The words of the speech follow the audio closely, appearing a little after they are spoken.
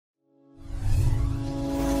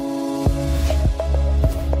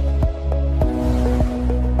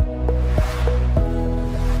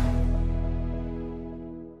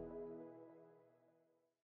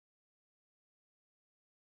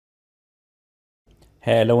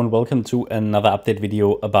Hello and welcome to another update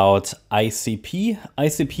video about ICP.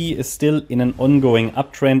 ICP is still in an ongoing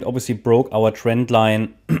uptrend, obviously broke our trend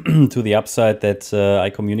line to the upside that I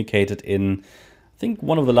communicated in, I think,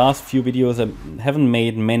 one of the last few videos. I haven't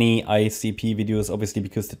made many ICP videos, obviously,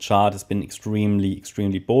 because the chart has been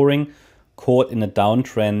extremely boring. Caught in a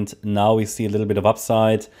downtrend, now we see a little bit of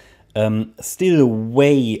upside. Still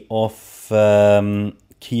way off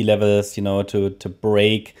key levels, to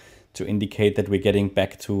break, to indicate that we're getting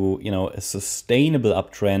back to, a sustainable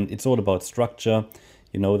uptrend. It's all about structure.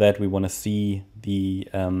 That we want to see the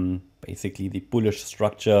basically the bullish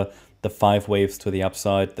structure, the 5 waves to the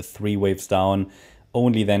upside, the 3 waves down.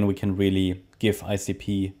 Only then we can really give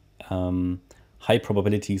ICP high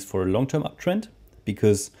probabilities for a long-term uptrend,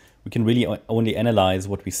 because we can really only analyze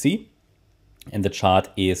what we see. And the chart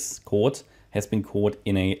has been caught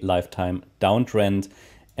in a lifetime downtrend.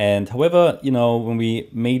 And however, when we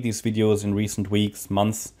made these videos in recent weeks,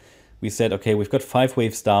 months, we said, okay, we've got 5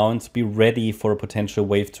 waves down, so be ready for a potential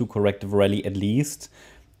wave 2 corrective rally at least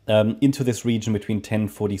into this region between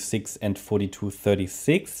 10.46 and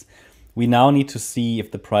 42.36. We now need to see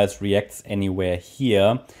if the price reacts anywhere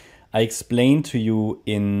here. I explained to you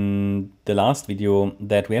in the last video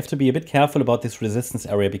that we have to be a bit careful about this resistance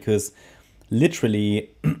area, because literally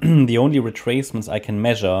the only retracements I can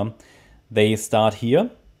measure, they start here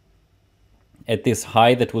at this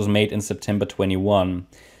high that was made in September 21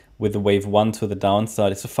 with the wave 1 to the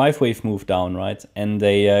downside. It's a 5 wave move down, right? And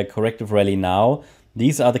a corrective rally now.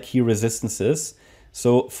 These are the key resistances.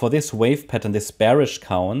 So for this wave pattern, this bearish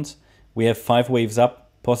count, we have 5 waves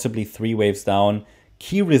up, possibly 3 waves down.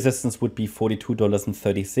 Key resistance would be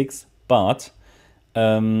 $42.36, but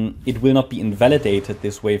it will not be invalidated,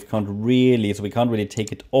 this wave count, really. So we can't really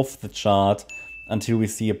take it off the chart until we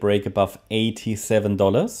see a break above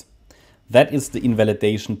 $87. That is the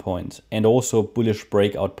invalidation point, and also bullish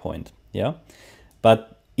breakout point. Yeah,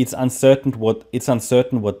 but it's uncertain what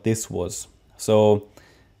this was. So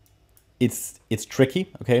it's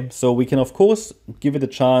tricky. Okay, so we can of course give it a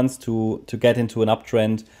chance to get into an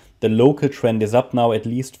uptrend. The local trend is up now, at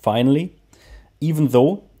least finally, even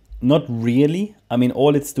though not really. I mean,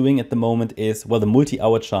 all it's doing at the moment is, well, the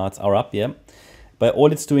multi-hour charts are up, yeah. But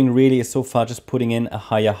all it's doing really is so far just putting in a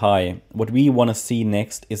higher high. What we want to see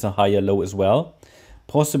next is a higher low as well.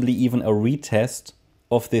 Possibly even a retest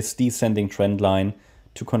of this descending trend line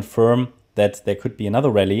to confirm that there could be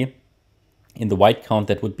another rally. In the white count,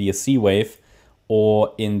 that would be a C wave,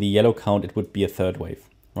 or in the yellow count, it would be a 3rd wave,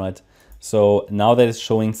 right? So now that it's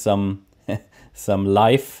showing some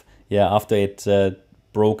life, yeah, after it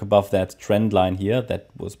broke above that trend line here,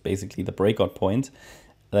 that was basically the breakout point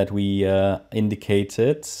that we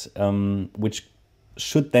indicated, which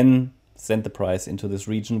should then send the price into this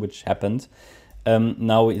region, which happened.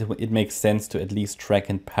 Now it makes sense to at least track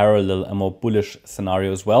in parallel a more bullish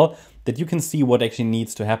scenario as well, that you can see what actually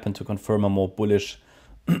needs to happen to confirm a more bullish,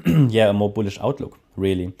 a more bullish outlook,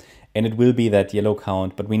 really. And it will be that yellow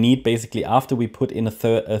count, but we need basically, after we put in a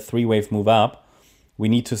 3-wave move up, we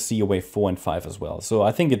need to see a wave 4 and 5 as well. So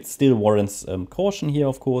I think it still warrants caution here,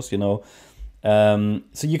 of course,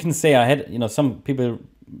 So you can say I had, some people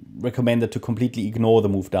recommended to completely ignore the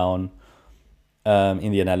move down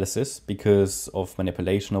in the analysis because of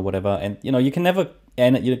manipulation or whatever. And you can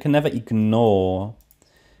never ignore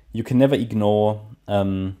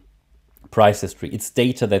price history. It's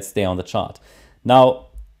data that's there on the chart. Now,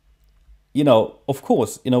 of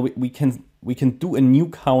course, we can do a new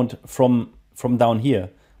count from down here,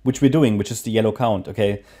 which we're doing, which is the yellow count.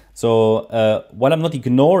 Okay. So while I'm not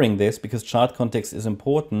ignoring this, because chart context is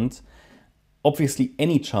important, obviously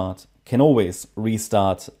any chart can always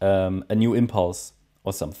restart a new impulse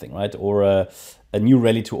or something, right? Or a new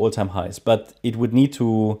rally to all-time highs. But it would need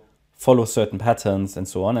to follow certain patterns and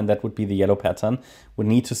so on. And that would be the yellow pattern. Would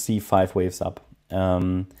need to see 5 waves up.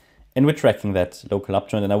 And we're tracking that local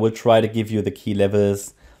uptrend. And I will try to give you the key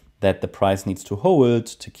levels that the price needs to hold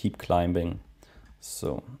to keep climbing.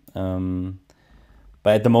 So...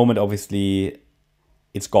 but at the moment, obviously,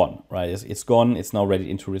 it's gone, right? It's gone. It's now ready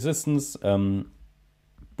into resistance,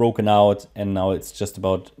 broken out. And now it's just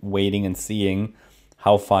about waiting and seeing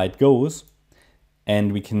how far it goes.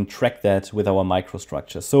 And we can track that with our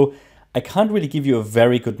microstructure. So I can't really give you a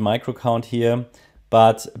very good micro count here.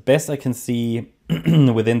 But best I can see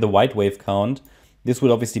within the white wave count, this would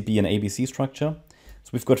obviously be an ABC structure. So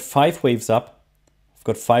we've got 5 waves up. We've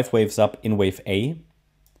got 5 waves up in wave A.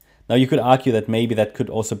 Now you could argue that maybe that could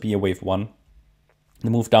also be a wave 1, the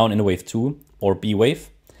move down in a wave 2 or B wave.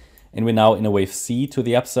 And we're now in a wave C to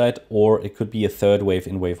the upside, or it could be a 3rd wave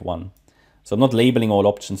in wave 1. So I'm not labeling all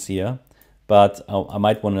options here, but I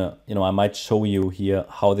might want to, I might show you here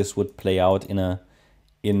how this would play out in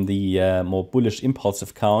the more bullish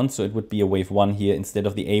impulsive count. So it would be a wave 1 here instead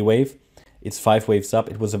of the A wave. It's 5 waves up.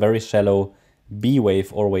 It was a very shallow B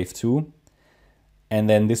wave or wave 2. And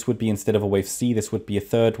then this would be, instead of a wave C, this would be a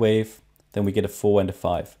third wave. Then we get a 4 and a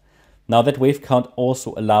 5. Now that wave count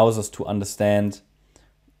also allows us to understand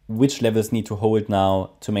which levels need to hold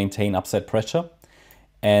now to maintain upside pressure.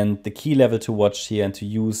 And the key level to watch here and to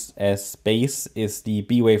use as base is the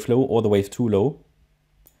B wave low or the wave 2 low.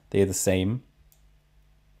 They're the same.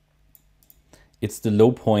 It's the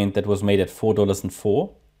low point that was made at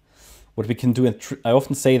 $4.04. What we can do, I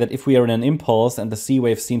often say that if we are in an impulse and the C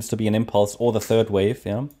wave seems to be an impulse, or the third wave,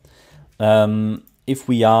 if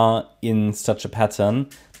we are in such a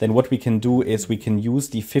pattern, then what we can do is we can use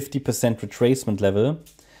the 50% retracement level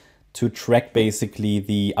to track basically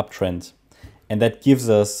the uptrend. And that gives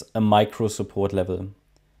us a micro support level.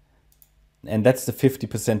 And that's the 50%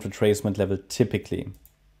 retracement level typically.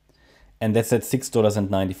 And that's at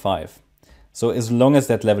 $6.95. So as long as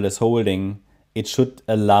that level is holding, it should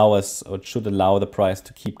allow us, or it should allow the price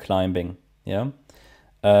to keep climbing. Yeah,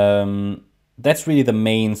 that's really the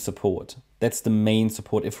main support. That's the main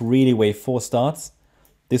support. If really wave 4 starts,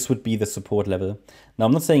 this would be the support level. Now,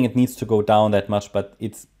 I'm not saying it needs to go down that much, but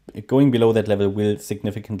it's going below that level will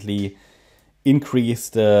significantly increase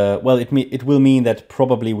the, well, it will mean that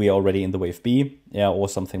probably we are already in the wave B, yeah, or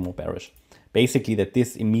something more bearish. Basically that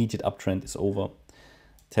this immediate uptrend is over.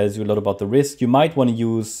 Tells you a lot about the risk. You might want to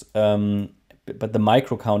use, but the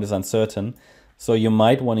micro count is uncertain. So you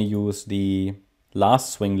might want to use the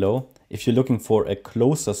last swing low. If you're looking for a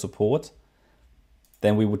closer support,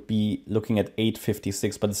 then we would be looking at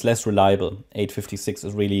 856, but it's less reliable. 856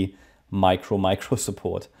 is really micro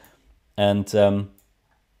support. And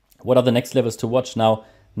what are the next levels to watch? Now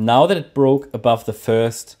that it broke above the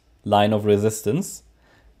first line of resistance,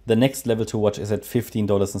 the next level to watch is at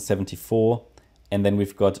 $15.74. And then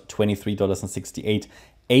we've got $23.68.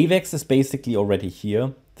 AVAX is basically already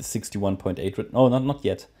here, the 61.8. No, not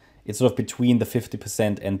yet. It's sort of between the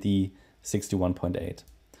 50% and the 61.8.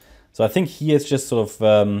 So I think here it's just sort of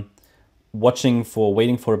waiting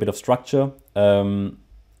for a bit of structure to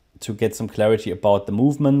get some clarity about the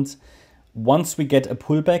movement. Once we get a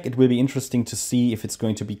pullback, it will be interesting to see if it's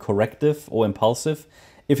going to be corrective or impulsive.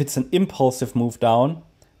 If it's an impulsive move down,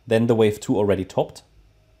 then the wave 2 already topped.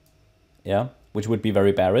 Yeah, which would be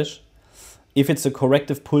very bearish. If it's a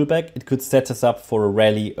corrective pullback, it could set us up for a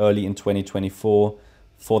rally early in 2024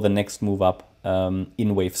 for the next move up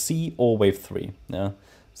in wave C or wave 3. Yeah,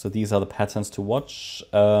 so these are the patterns to watch.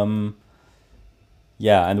 Yeah,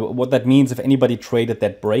 and what that means, if anybody traded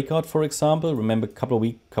that breakout, for example, remember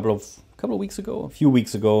a few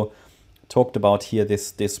weeks ago, talked about here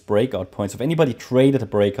this breakout point. So if anybody traded a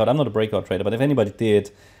breakout, I'm not a breakout trader, but if anybody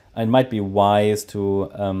did, it might be wise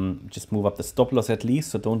to just move up the stop loss at least.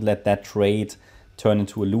 So don't let that trade turn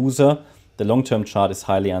into a loser. The long-term chart is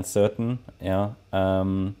highly uncertain. Yeah.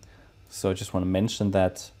 So I just want to mention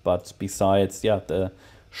that. But besides, yeah, the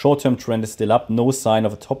short-term trend is still up. No sign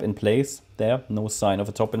of a top in place there. No sign of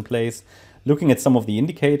a top in place. Looking at some of the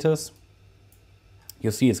indicators,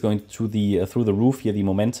 you see it's going through the roof here, the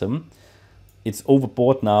momentum. It's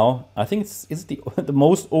overbought now. I think it's the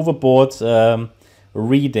most overbought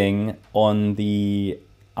reading on the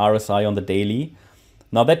RSI on the daily.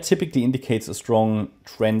 Now that typically indicates a strong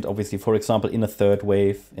trend, obviously, for example, in a third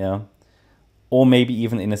wave, yeah, or maybe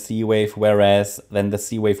even in a C wave, whereas then the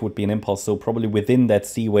C wave would be an impulse. So probably within that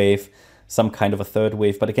C wave, some kind of a third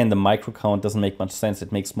wave. But again, the micro count doesn't make much sense.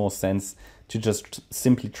 It makes more sense to just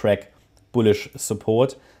simply track bullish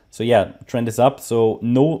support. So yeah, trend is up. So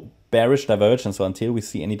no bearish divergence. So until we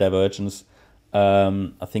see any divergence,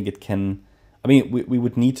 I think it can, I mean, we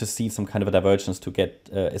would need to see some kind of a divergence to get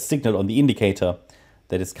a signal on the indicator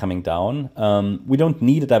that is coming down. We don't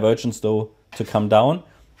need a divergence though to come down,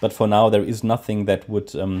 but for now there is nothing that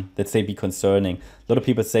would, let's say, be concerning. A lot of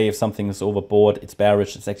people say if something is overbought, it's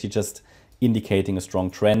bearish. It's actually just indicating a strong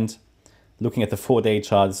trend. Looking at the 4-day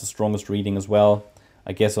chart is the strongest reading as well,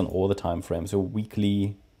 I guess, on all the time frames. So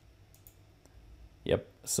weekly, yep.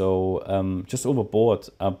 So just overbought,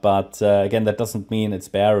 but again, that doesn't mean it's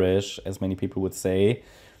bearish, as many people would say.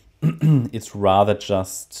 It's rather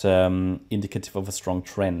just indicative of a strong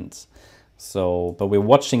trend. So, but we're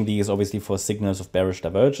watching these obviously for signals of bearish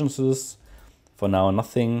divergences. For now,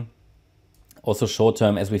 nothing. Also short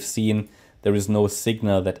term, as we've seen, there is no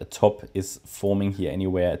signal that a top is forming here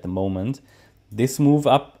anywhere at the moment. This move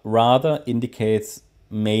up rather indicates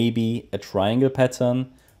maybe a triangle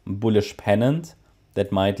pattern, bullish pennant,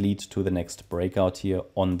 that might lead to the next breakout here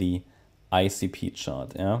on the ICP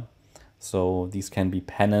chart. Yeah. So these can be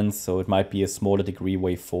pennants. So it might be a smaller degree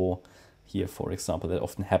wave 4 here, for example. That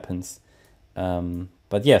often happens.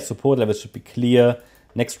 But yeah, support levels should be clear.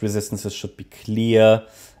 Next resistances should be clear.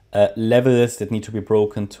 Levels that need to be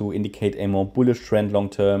broken to indicate a more bullish trend long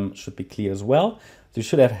term should be clear as well. So you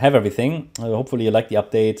should have everything. Hopefully you liked the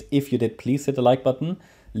update. If you did, please hit the like button,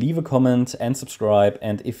 leave a comment and subscribe.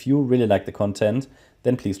 And if you really like the content,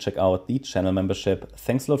 then please check out the channel membership.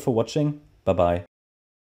 Thanks a lot for watching. Bye-bye.